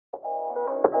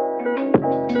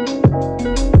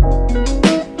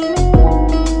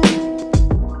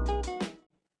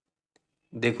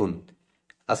দেখুন,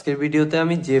 আজকের ভিডিওতে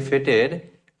আমি JFET এর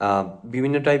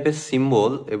বিভিন্ন টাইপের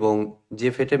সিম্বল এবং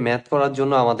JFET এ ম্যাথ করার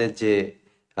জন্য আমাদের যে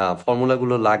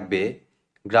ফর্মুলাগুলো লাগবে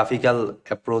গ্রাফিক্যাল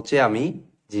অ্যাপ্রোচে আমি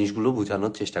জিনিসগুলো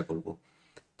বোঝানোর চেষ্টা করব।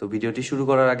 তো ভিডিওটি শুরু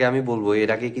করার আগে আমি বলবো, এর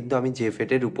আগে কিন্তু আমি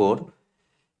JFET এর উপর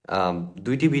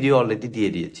দুইটি ভিডিও অলরেডি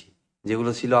দিয়ে দিয়েছি,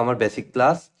 যেগুলো ছিল আমার বেসিক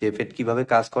ক্লাস JFET কিভাবে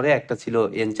কাজ করে। একটা ছিল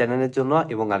N চ্যানেলের জন্য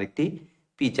এবং আরেকটি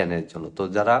P চ্যানেলের জন্য। তো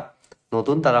যারা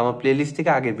নতুন তারা আমার প্লেলিস্ট থেকে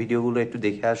আগের ভিডিওগুলো একটু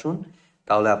দেখে আসুন,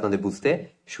 তাহলে আপনাদের বুঝতে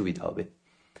সুবিধা হবে।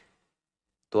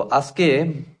 তো আজকে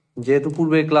যেহেতু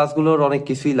পূর্বের ক্লাসগুলোর অনেক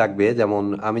কিছুই লাগবে, যেমন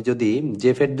আমি যদি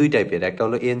JFET দুই টাইপের, একটা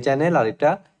হলো N চ্যানেল আর একটা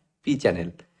P চ্যানেল।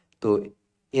 তো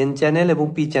N চ্যানেল এবং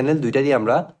P চ্যানেল দুইটারই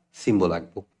আমরা সিম্বল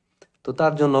আঁকবো। তো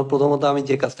তার জন্য প্রথমত আমি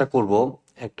যে কাজটা করব,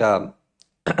 একটা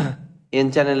N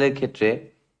চ্যানেলের ক্ষেত্রে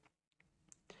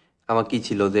আমার কি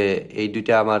ছিল যে এই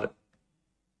দুইটা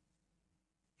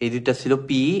ছিল P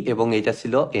এবং এটা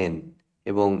ছিল N,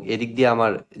 এবং এদিক দিয়ে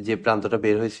আমার যে প্রান্তটা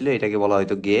বের হয়েছিল এটাকে বলা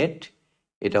হয়তো গেট।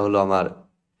 এটা হলো আমার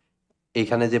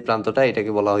এইখানে যে প্রান্তটা,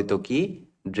 এটাকে বলা হয়তো কি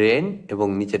ড্রেন, এবং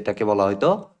নিচেরটাকে বলা হয়তো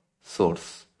সোর্স।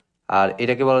 আর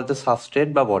এটাকে বলা হয়তো সাবস্ট্রেট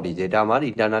বা বডি, যেটা আমার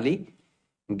ইন্টারনালি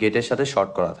গেটের সাথে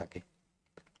শর্ট করা থাকে।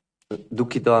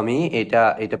 দুঃখিত, আমি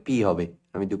এটা P হবে,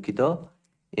 আমি দুঃখিত।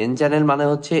 N চ্যানেল মানে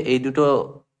হচ্ছে এই দুটো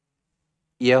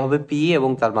ইয়ে হবে P এবং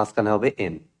তার মাঝখানে হবে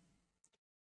N।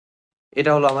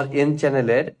 এটা হলো আমার N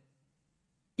চ্যানেলের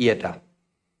ইয়েটা,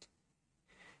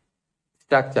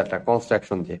 স্ট্রাকচারটা,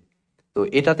 কনস্ট্রাকশন যে। তো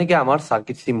এটা থেকে আমার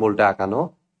সার্কিট সিম্বলটা আঁকানো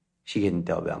শিখে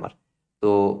নিতে হবে আমার।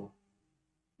 তো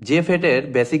JFET এর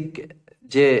বেসিক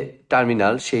যে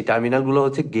টার্মিনাল, সেই টার্মিনালগুলো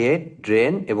হচ্ছে গেট,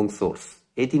 ড্রেন এবং সোর্স।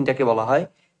 এই তিনটাকে বলা হয়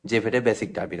JFET এর বেসিক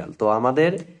টার্মিনাল। তো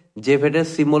আমাদের JFET এর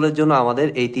সিম্বলের জন্য আমাদের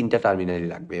এই তিনটা টার্মিনালই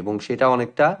লাগবে, এবং সেটা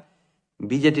অনেকটা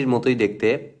বিজেটির মতোই দেখতে।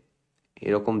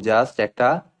 এরকম জাস্ট একটা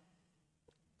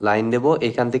লাইন দেব,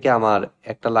 এখান থেকে আমার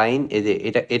একটা লাইন, এই যে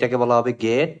এটাকে বলা হবে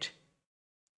গেট,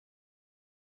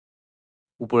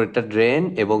 উপরেরটা ড্রেন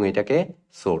এবং এটাকে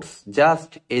সোর্স।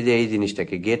 জাস্ট এই যে এই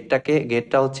জিনিসটাকে,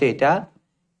 গেটটা হচ্ছে এটা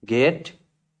গেট,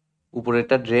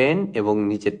 উপরেরটা ড্রেন এবং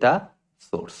নিচেরটা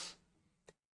সোর্স।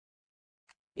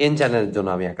 N চ্যানেলের জন্য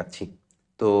আমি আঁকাচ্ছি।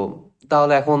 তো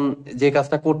তাহলে এখন যে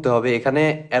কাজটা করতে হবে, এখানে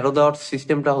অ্যারো দেওয়ার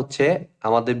সিস্টেমটা হচ্ছে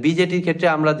আমাদের বিজেটির ক্ষেত্রে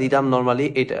আমরা দিতাম নর্মালি,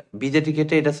 এটা বিজেটির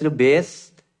ক্ষেত্রে এটা ছিল বেস,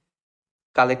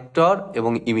 কালেক্টর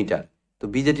এবং ইমিটার। তো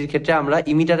বিজেটির ক্ষেত্রে আমরা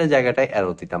ইমিটারের জায়গাটায়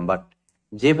অ্যারো দিতাম, বাট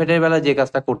JFET এর বেলা যে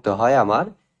কাজটা করতে হয়, আমার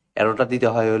অ্যারোটা দিতে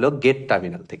হয় হলো গেট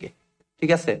টার্মিনাল থেকে।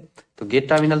 ঠিক আছে? তো গেট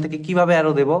টার্মিনাল থেকে কিভাবে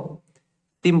অ্যারো দেব?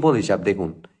 সিম্পল হিসাব দেখুন,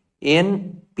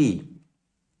 NP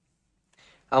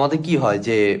আমাদের কি হয়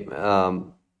যে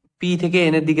P থেকে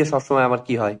N এর দিকে সবসময় আমার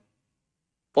কি হয়,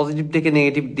 পজিটিভ থেকে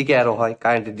নেগেটিভ দিকে অ্যারো হয়,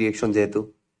 কারেন্টের ডিরেকশন যেহেতু।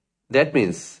 দ্যাট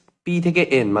মিনস P থেকে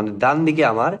N মানে ডান দিকে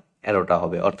আমার অ্যারোটা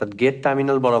হবে, অর্থাৎ গেট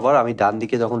টার্মিনাল বরাবর আমি ডান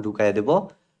দিকে যখন ঢুকাই দেব,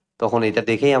 তখন এটা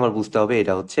দেখেই আমার বুঝতে হবে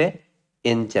এটা হচ্ছে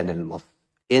N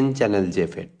চ্যানেল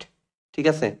JFET। ঠিক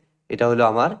আছে? এটা হলো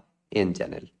আমার N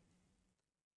চ্যানেল।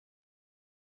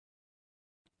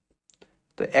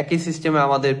 তো একই সিস্টেমে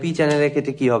আমাদের P চ্যানেলের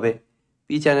ক্ষেত্রে কি হবে? P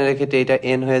চ্যানেলের ক্ষেত্রে এটা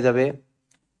N হয়ে যাবে,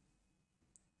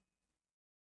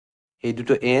 এই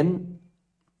দুটো N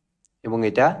এবং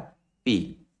এটা P।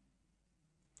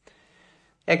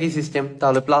 একই সিস্টেম,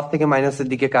 তাহলে প্লাস থেকে মাইনাসের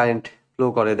দিকে কারেন্ট ফ্লো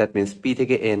করে, দ্যাট মিনস P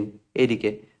থেকে N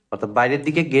এইদিকে, অর্থাৎ বাইরের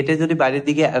দিকে। গেটে যদি বাইরের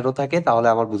দিকে অ্যারো থাকে তাহলে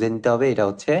আমার বুঝে নিতে হবে এটা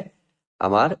হচ্ছে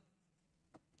আমার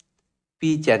P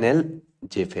চ্যানেল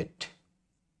JFET।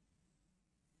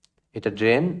 এটা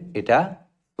ড্রেন, এটা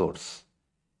সোর্স।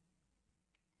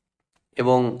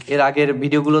 এবং এর আগের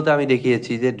ভিডিওগুলোতে আমি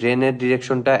দেখিয়েছি যে ড্রেনের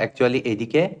ডিরেকশনটা অ্যাকচুয়ালি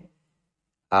এইদিকে,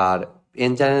 আর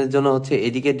N চ্যানেলের জন্য হচ্ছে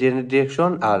এদিকে ড্রেনের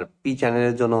ডিরেকশন, আর P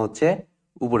চ্যানেলের জন্য হচ্ছে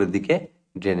উপরের দিকে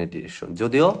ড্রেনের ডিরেকশন।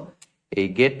 যদিও এই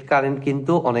গেট কারেন্ট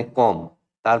কিন্তু অনেক কম,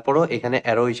 তারপরও এখানে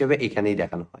অ্যারো হিসেবে এখানেই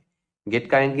দেখানো হয়। গেট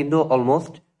কারেন্ট কিন্তু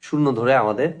অলমোস্ট শূন্য ধরে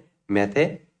আমাদের ম্যাথে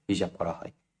হিসাব করা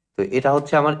হয়। তো এটা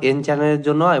হচ্ছে আমার N চ্যানেলের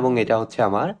জন্য, এবং এটা হচ্ছে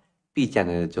আমার P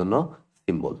চ্যানেলের জন্য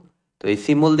সিম্বল। তো এই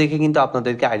সিম্বল দেখে কিন্তু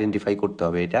আপনাদেরকে আইডেন্টিফাই করতে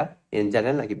হবে এটা N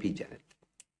চ্যানেল নাকি P চ্যানেল।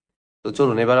 তো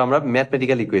চলুন এবার আমরা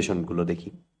ম্যাথমেটিক্যাল ইকুয়েশন গুলো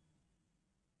দেখি।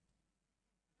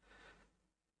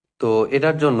 তো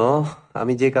এটার জন্য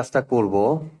আমি যে কাজটা করব,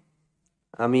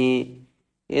 আমি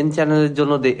N চ্যানেলের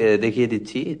জন্য দেখিয়ে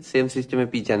দিচ্ছি। সেম সিস্টেমে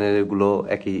P চ্যানেলের গুলো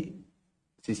একই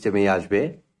সিস্টেমেই আসবে।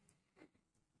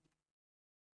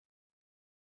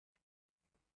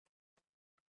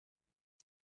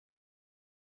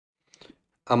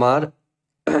 আমার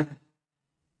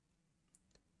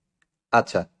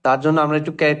আচ্ছা, তার জন্য আমরা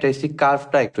একটু ক্যারেক্টারিস্টিক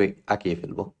কার্ভটা একটু আঁকিয়ে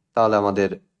ফেলবো, তাহলে আমাদের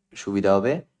সুবিধা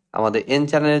হবে। আমাদের এন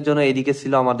চ্যানেলের জন্য এদিকে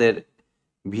ছিল আমাদের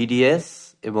ভিডিএস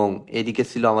এবং এদিকে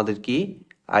ছিল আমাদের কি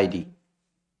আইডি,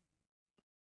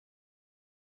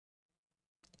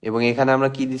 এবং এখানে আমরা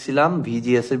কি দিছিলাম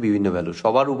ভিজিএস এর বিভিন্ন ভ্যালু।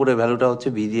 সবার উপরে ভ্যালুটা হচ্ছে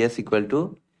ভিজিএস ইকুয়াল টু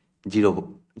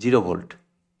 0 ভোল্ট।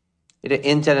 এটা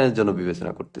এন চ্যানেলের জন্য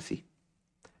বিবেচনা করতেছি।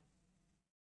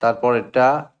 তারপর এটা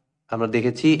আমরা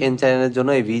দেখেছি এন চ্যানেলের জন্য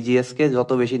এই ভিজিএস কে যত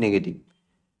বেশি নেগেটিভ,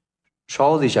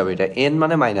 সহজ হিসাবে এটা এন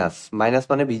মানে মাইনাস, মাইনাস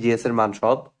মানে ভিজিএস এর মান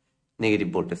সব নেগেটিভ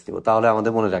ভোল্টেজ দিব, তাহলে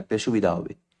আমাদের মনে রাখতে সুবিধা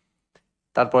হবে।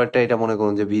 তারপর এটা মনে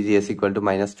করুন যে ভিজিএস ইকুয়াল টু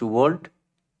 -2 ভোল্ট,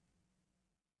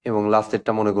 এবং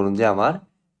লাস্টেরটা মনে করুন যে আমার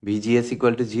ভিজিএস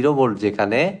ইকুয়াল টু 0 ভোল্ট,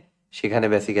 যেখানে সেখানে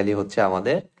বেসিক্যালি হচ্ছে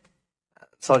আমাদের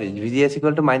ভিজিএস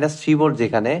ইকুয়াল টু -3 ভোল্ট,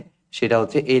 যেখানে সেটা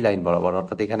হচ্ছে এই লাইন বরাবর,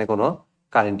 অর্থাৎ এখানে কোনো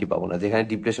কারেন্টই পাবো না, যেখানে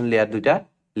ডিপ্লেশন লেয়ার দুইটা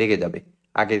লেগে যাবে।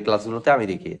 আগের ক্লাসগুলোতে আমি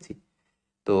দেখিয়েছি।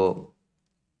 তো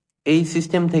এই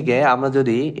সিস্টেম থেকে আমরা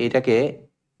যদি এটাকে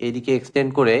এইদিকে এক্সটেন্ড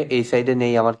করে এই সাইডে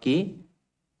নেই আমার কি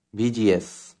ভিজিএস,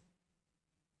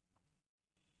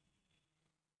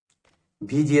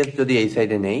 যদি এই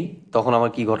সাইডে নেই তখন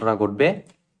আমার কি ঘটনা ঘটবে,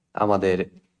 আমাদের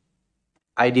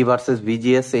আইডি ভার্সেস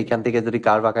ভিজিএস এইখান থেকে যদি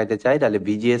কার্ভ আঁকাইতে চাই, তাহলে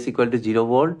ভিজিএস ইকুয়াল টু 0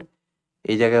 ভোল্ট,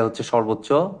 এই জায়গায় হচ্ছে সর্বোচ্চ,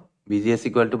 ভিজিএস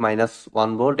ইকুয়াল টু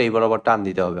 -1 ভোল্ট, এই বরাবর টান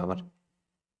দিতে হবে আমার।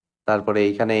 তারপরে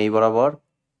এইখানে এই বরাবর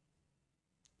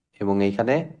এবং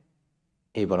এইখানে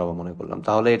এই বরাবর মনে করলাম,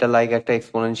 তাহলে এটা লাইক একটা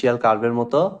এক্সপোনেনশিয়াল কার্ভের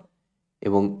মতো,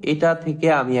 এবং এটা থেকে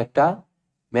আমি একটা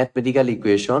ম্যাথমেটিক্যাল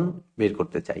ইকুয়েশন বের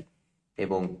করতে চাই,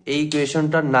 এবং এই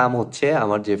ইকুয়েশনটার নাম হচ্ছে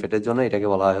আমার জেফেট এর জন্য এটাকে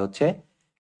বলা হয় হচ্ছে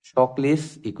শকলিস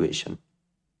ইকুয়েশন।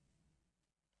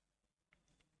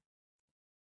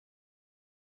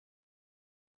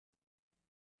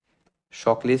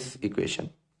 শকলিস ইকুয়েশন।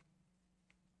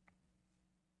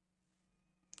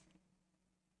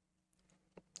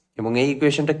 এবং এই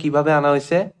ইকুয়েশনটা কিভাবে আনা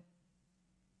হয়েছে,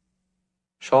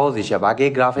 সহজ হিসাব, আগে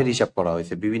গ্রাফের হিসাব করা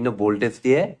হয়েছে, বিভিন্ন ভোল্টেজ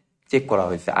দিয়ে চেক করা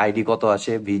হয়েছে আইডি কত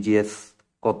আসে, ভিজিএস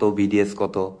কত, ভিডিএস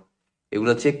কত,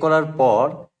 এগুলো চেক করার পর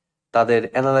তাদের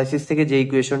অ্যানালাইসিস থেকে যে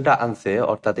ইকুয়েশনটা আনছে,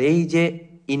 অর্থাৎ এই যে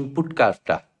ইনপুট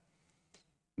কার্ভটা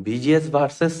ভিজিএস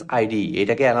ভার্সেস আইডি,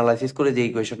 এটাকে অ্যানালাইসিস করে যে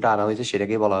ইকুয়েশনটা আনা হয়েছে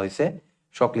সেটাকে বলা হয়েছে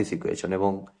শকলিস ইকুয়েশন।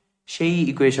 এবং সেই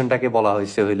ইকুয়েশনটাকে বলা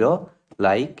হয়েছে হইল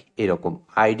লাইক এরকম,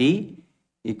 ID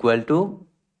equal to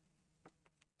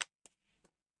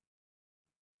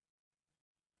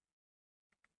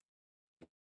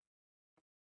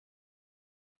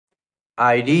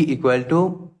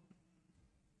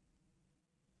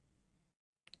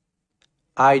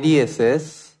IDSS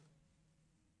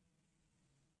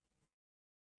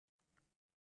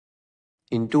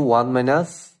into 1 minus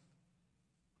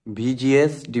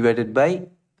VGS divided by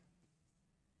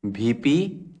VP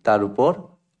তার উপর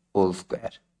হোল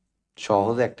স্কোয়ার।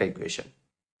 সহজ একটা equation,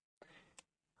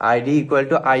 ID equal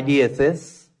to IDSS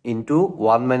into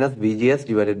 1 minus VGS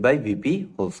divided by VP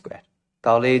whole square.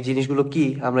 তাহলে এই জিনিসগুলো কি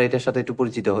আমরা এটার সাথে একটু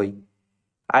পরিচিত হই।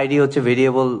 আইডি হচ্ছে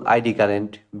ভেরিয়েবল আইডি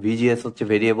কারেন্ট, ভিজিএস হচ্ছে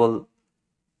ভেরিয়েবল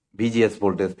ভিজিএস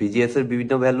ভোল্টেজ, ভিজিএস এর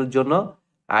বিভিন্ন ভ্যালুর জন্য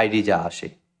আইডি যা আসে,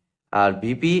 আর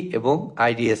ভিপি এবং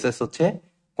আইডিএসএস হচ্ছে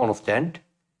কনস্ট্যান্ট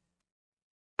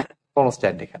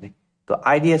এখানে। তো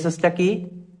আইডিএসএসটা কি,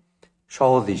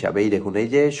 সহজ হিসাবে এই দেখুন, এই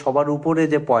যে সবার উপরে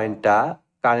যে পয়েন্টটা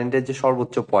কারেন্টের যে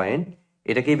সর্বোচ্চ পয়েন্ট,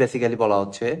 এটাকেই বেসিক্যালি বলা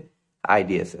হচ্ছে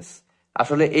আইডিএসএস।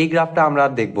 আসলে এই গ্রাফটা আমরা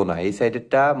আর দেখবো না, এই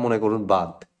সাইডেরটা মনে করুন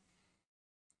বাদ।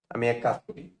 আমি এক কাজ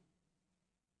করি,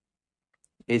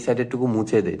 এই সাইডের টুকু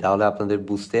মুছে দেই, তাহলে আপনাদের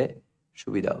বুঝতে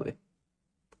সুবিধা হবে।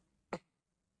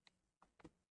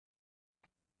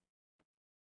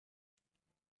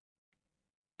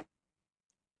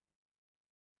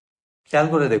 খেয়াল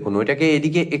করে দেখুন, ওইটাকে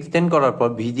এদিকে এক্সটেন্ড করার পর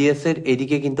ভিজিএস এর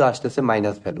এদিকে কিন্তু আসতেছে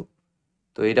মাইনাস ভ্যালু।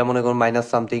 তো এটা মনে করুন মাইনাস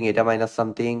সামথিং, এটা মাইনাস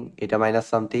সামথিং, এটা মাইনাস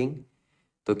সামথিং।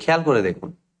 তো খেয়াল করে দেখুন,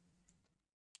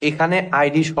 এখানে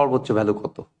আইডি সর্বোচ্চ ভ্যালু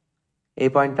কত, এই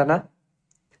পয়েন্টটা না?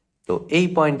 তো এই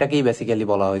পয়েন্টটাকেই বেসিক্যালি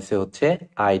বলা হয়েছে হচ্ছে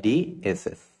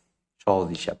আইডিএসএস, সহজ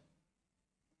হিসাব।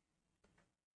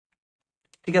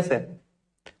 ঠিক আছে,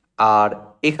 আর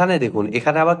এখানে দেখুন,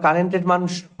 এখানে আবার কারেন্টের মান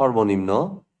সর্বনিম্ন,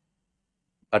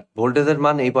 বাট ভোল্টেজের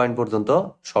মান এই পয়েন্ট পর্যন্ত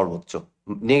সর্বোচ্চ,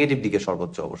 নেগেটিভ দিকে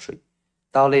সর্বোচ্চ অবশ্যই।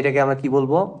 তাহলে এটাকে আমরা কি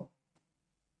বলবো,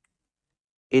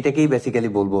 এটাকেই বেসিক্যালি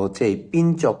বলবো হচ্ছে এই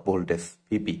পিঞ্চ অফ ভোল্টেজ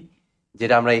ভিপি,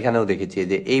 যেটা আমরা এখানেও দেখেছি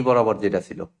যে এই বরাবর যেটা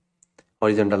ছিল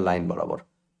হরিজন্টাল লাইন বরাবর,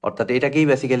 অর্থাৎ এটাকেই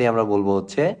বেসিক্যালি আমরা বলবো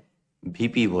হচ্ছে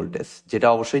ভিপি ভোল্টেজ, যেটা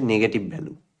অবশ্যই নেগেটিভ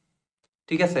ভ্যালু।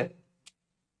 ঠিক আছে,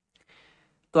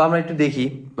 তো আমরা একটু দেখি,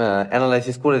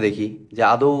 অ্যানালাইসিস করে দেখি যে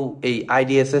আদৌ এই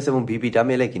আইডিএসএস এবং ভিপিটা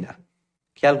মেলে কিনা।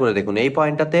 খেয়াল করে দেখুন, এই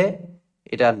পয়েন্টটাতে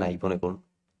এটা নাই মনে করুন,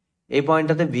 এই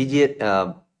পয়েন্টটাতে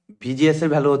ভিজিএস এর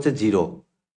ভ্যালু হচ্ছে 0,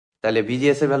 তাহলে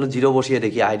ভিজিএস এর ভ্যালু 0 বসিয়ে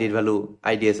দেখি আইডির ভ্যালু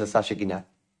আইডিএসএস আসে কিনা।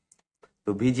 তো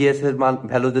ভিজিএস এর মান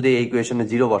ভ্যালু যদি এই ইকুয়েশনে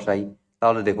 0 বসাই,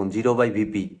 তাহলে দেখুন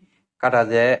 0/VP কাটা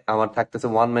যায়, আমার থাকতেছে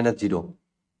 1 - 0,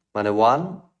 মানে 1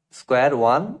 স্কোয়ার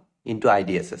 1 ইন্টু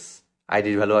আইডিএসএস।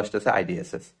 আইডির ভ্যালু আসতেছে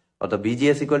আইডিএসএস, অর্থাৎ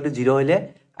ভিজিএস ইকুয়াল টু 0 হইলে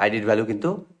আইডির ভ্যালু কিন্তু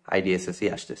আইডিএসএসই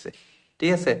আসতেছে।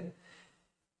 ঠিক আছে,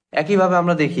 একইভাবে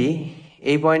আমরা দেখি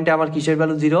এই পয়েন্টে আমার কিসের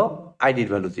ভ্যালু 0, আইডির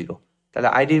ভ্যালু 0। তাহলে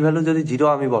আইডির ভ্যালু যদি 0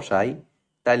 আমি বসাই,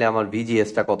 তাহলে আমার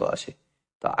ভিজিএসটা কত আসে।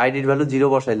 তো আইডির ভ্যালু 0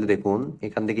 বসাইলে দেখুন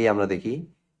এখান থেকেই আমরা দেখি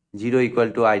 0 equal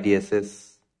to IDSS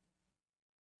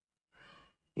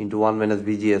into 1 -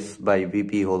 VGS by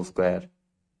VP whole square.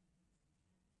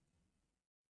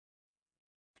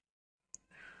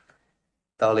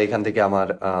 তাহলে এখান থেকে আমার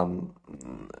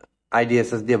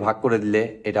আইডিএসএস দিয়ে ভাগ করে দিলে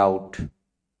এটা out.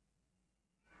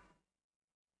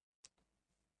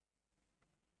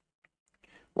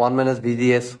 One minus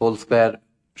VGS whole square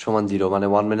সমান 0, মানে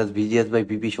 1 - VGS বাই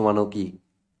VP সমানও কি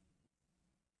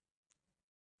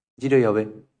 0ই হবে।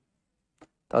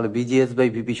 তাহলে ভিজিএস বাই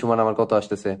VP সমান আমার কত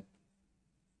আসতেছে,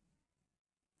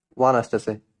 1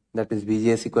 আসতেছে। That means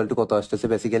VGS equal to কত আসতেছে,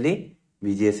 basically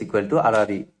VGS equal to R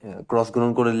cross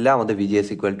গুণন করে দিলে আমাদের ভিজিএস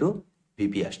ইকুয়াল টু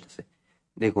ভিপি আসতেছে।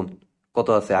 দেখুন কত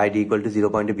আছে, আইডি ইকুয়াল টু 0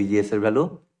 পয়েন্টে ভিজিএস এর ভ্যালু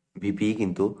ভিপি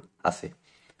কিন্তু আছে।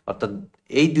 অর্থাৎ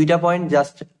এই দুইটা পয়েন্ট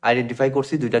জাস্ট আইডেন্টিফাই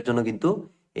করছি, দুইটার জন্য কিন্তু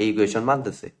এই ইকুয়েশন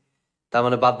মানতেছে। তার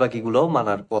মানে বাদ বাকিগুলোও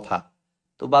মানার কথা।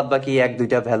 তো বাদ বাকি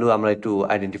 1-2টা ভ্যালু আমরা একটু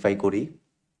আইডেন্টিফাই করি,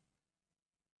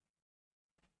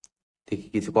 দেখি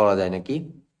কিছু করা যায় নাকি।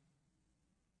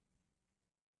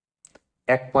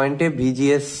 এক পয়েন্টে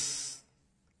ভিজিএস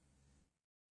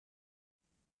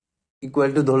ইকুয়াল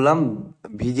টু ধরলাম,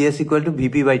 ভিজিএস ইকুয়াল টু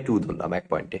VP/2 ধরলাম এক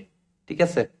পয়েন্টে। ঠিক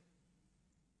আছে,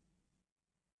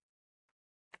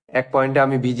 এক পয়েন্টে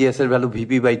আমি ভিজিএস এর ভ্যালু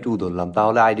VP/2 ধরলাম,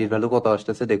 তাহলে আইডির ভ্যালু কত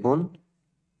আসতেছে দেখুন,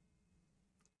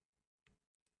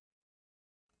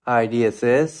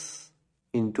 আইডিএসএস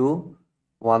ইন্টু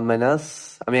 1 মাইনাস,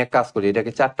 আমি এক কাজ করি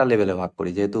এটাকে 4টা লেভেলে ভাগ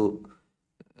করি, যেহেতু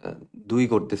 2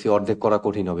 করতেছি অর্ধেক করা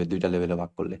কঠিন হবে 2টা লেভেলে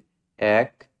ভাগ করলে।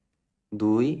 1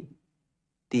 2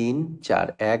 3 4,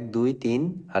 1 2 3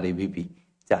 আর এই ভিপি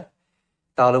 4।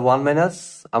 তাহলে 1 মাইনাস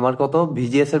আমার কত,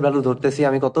 ভিজিএস এর ভ্যালু ধরতেছি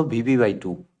আমি কত,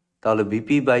 VP/2। তাহলে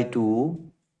VP/2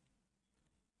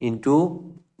 ইন্টু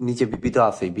নিচে ভিপি তো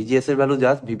আছেই, ভিজিএস এর ভ্যালু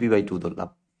জাস্ট VP/2 ধরলাম।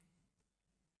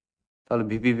 তাহলে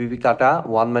ভিপি কাটা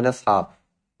 1 মাইনাস হাফ,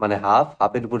 মানে হাফ,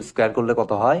 হাফের উপর স্কোয়ার করলে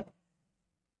কত হয়,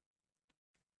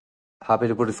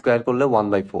 হাফের উপর স্কোয়ার করলে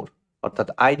 1/4, অর্থাৎ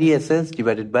আইডিএসএস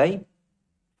ডিভাইডেড বাই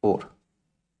 4।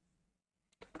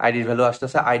 আইডির ভ্যালু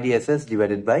আসতেছে আইডিএসএস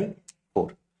ডিভাইডেড বাই 4,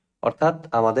 অর্থাৎ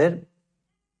আমাদের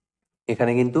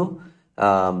এখানে কিন্তু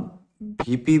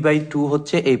VP/2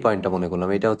 হচ্ছে এই পয়েন্টটা মনে করলাম,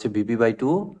 এটা হচ্ছে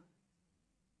VP/2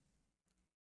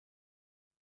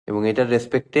 এবং এটার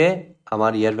রেসপেক্টে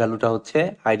আমার ইয়ার ভ্যালুটা হচ্ছে,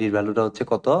 আইডির ভ্যালুটা হচ্ছে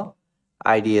কত,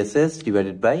 আইডিএসএস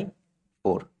ডিভাইডেড বাই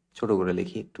 4। ছোট করে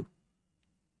লিখি একটু।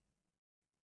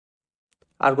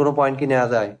 আর কোনো পয়েন্ট কি নেওয়া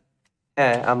যায়?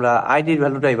 হ্যাঁ, আমরা আইডির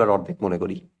ভ্যালুটা এবার অর্ধেক মনে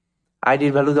করি।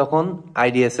 আইডির ভ্যালু যখন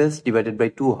আইডিএসএস ডিভাইডেড বাই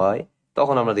 2 হয়,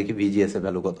 তখন আমরা দেখি ভিজিএস এর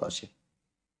ভ্যালু কত আসে।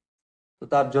 তো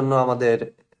তার জন্য আমাদের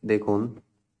দেখুন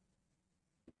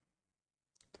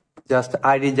জাস্ট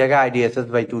আইডির জায়গায়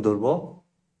IDSS/2 ধরবো।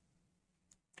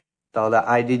 তাহলে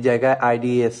আইডির জায়গায়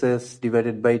IDSS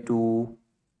divided by 2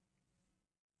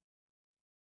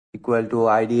 equal to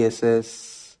IDSS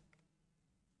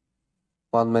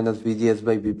 1 minus VGS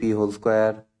by VP whole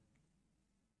square.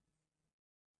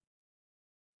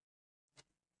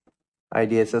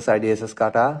 IDSS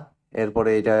কাটা, এরপরে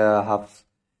এটা হাফ,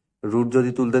 রুট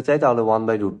যদি তুলতে চাই তাহলে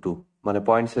 1/√2, মানে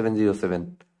 0.707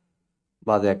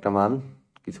 বাদে একটা মান,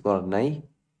 কিছু করার নাই,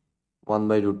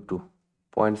 1/√2,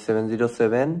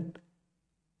 0.707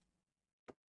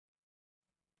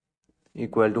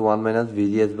 equal to 1 minus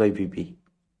VGS by VP।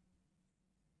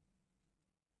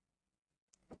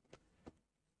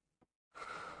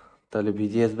 তাহলে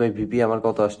VGS বাই VP আমার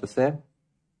কত আসতেছে,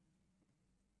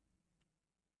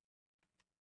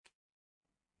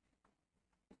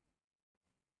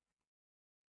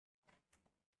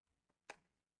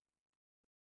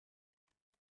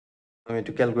 আমি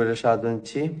একটু ক্যালকুলেটর সাহায্য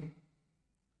নিচ্ছি।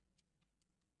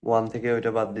 1 থেকে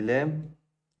ওইটা বাদ দিলে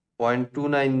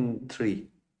 0.293,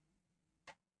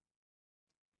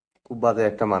 খুব বাজে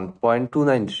একটা মান,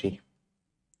 0.293,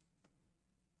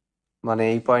 মানে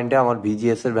এই পয়েন্টে আমার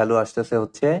VGS এর ভ্যালু আসতেছে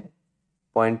হচ্ছে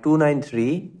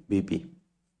 0.293 VP।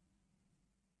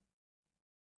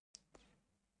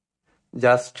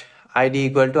 Just ID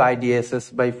equal to IDSS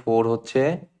by 4 হচ্ছে,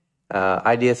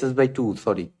 IDSS বাই 2,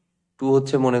 সরি 2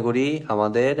 হচ্ছে মনে করি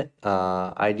আমাদের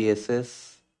IDSS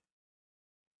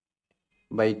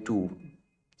বাই 2,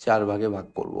 4 ভাগে ভাগ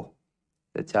করব।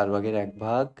 4 ভাগের 1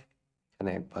 ভাগ, এখানে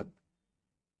 1 ভাগ,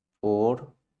 4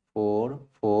 4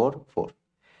 4 4।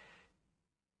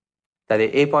 তাহলে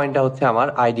এই পয়েন্টটা হচ্ছে আমার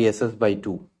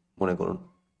IDSS/2 মনে করুন।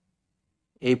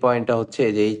 এই পয়েন্টটা হচ্ছে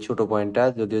যে এই ছোট পয়েন্টটা,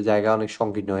 যদিও জায়গা অনেক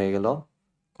সংকীর্ণ হয়ে গেল,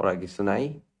 করার কিছু নাই।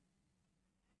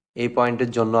 এই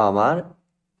পয়েন্টের জন্য আমার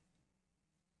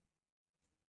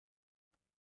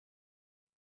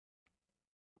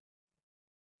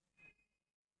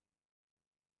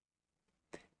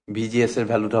VGS এর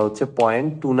ভ্যালুটা হচ্ছে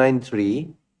 0.293।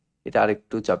 এটা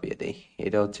আরেকটু চাপিয়ে দেই,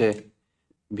 এটা হচ্ছে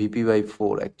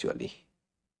VP/4 অ্যাকচুয়ালি।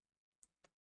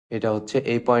 এটা হচ্ছে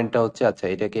এই পয়েন্টটা হচ্ছে, আচ্ছা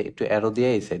এটাকে একটু অ্যারো দিয়ে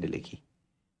এই সাইডে লিখি,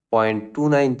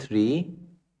 0.293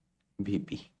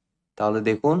 ভিপি। তাহলে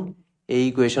দেখুন এই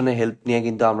ইকুয়েশনের হেল্প নিয়ে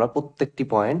কিন্তু আমরা প্রত্যেকটি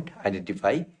পয়েন্ট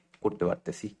আইডেন্টিফাই করতে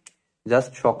পারতেছি।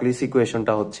 জাস্ট শকলিস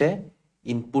ইকুয়েশনটা হচ্ছে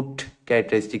ইনপুট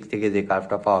ক্যারেক্টারিস্টিক থেকে যে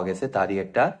কার্ভটা পাওয়া গেছে তারই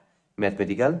একটা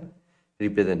ম্যাথমেটিক্যাল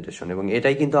রিপ্রেজেন্টেশন, এবং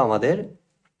এটাই কিন্তু আমাদের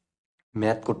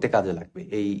ম্যাথ করতে কাজে লাগবে।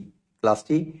 এই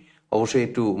ক্লাসটি অবশ্যই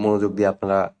একটু মনোযোগ দিয়ে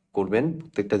আপনারা করবেন,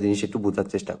 প্রত্যেকটা জিনিস একটু বোঝার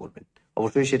চেষ্টা করবেন,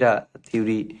 অবশ্যই সেটা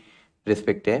থিওরি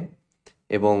রেসপেক্টে।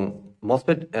 এবং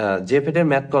মসফেট জেফেট এর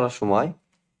ম্যাথ করার সময়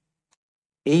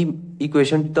এই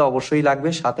ইকুয়েশনটি তো অবশ্যই লাগবে,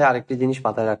 সাথে আরেকটি জিনিস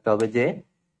মাথায় রাখতে হবে যে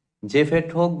জেফেট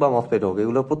হোক বা মসফেট হোক,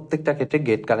 এগুলো প্রত্যেকটা ক্ষেত্রে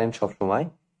গেট কারেন্ট সবসময়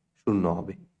 0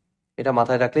 হবে। এটা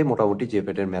মাথায় রাখলেই মোটামুটি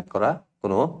জেফেট এর ম্যাথ করা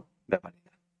কোনো ব্যাপার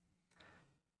না।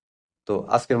 তো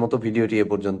আজকের মতো ভিডিওটি এ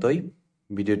পর্যন্তই।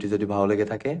 ভিডিওটি যদি ভালো লেগে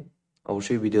থাকে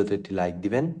অবশ্যই ভিডিওতে একটি লাইক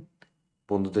দিবেন,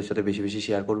 বন্ধুদের সাথে বেশি বেশি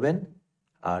শেয়ার করবেন,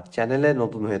 আর চ্যানেলে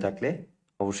নতুন হয়ে থাকলে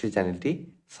অবশ্যই চ্যানেলটি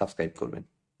সাবস্ক্রাইব করবেন।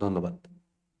 ধন্যবাদ।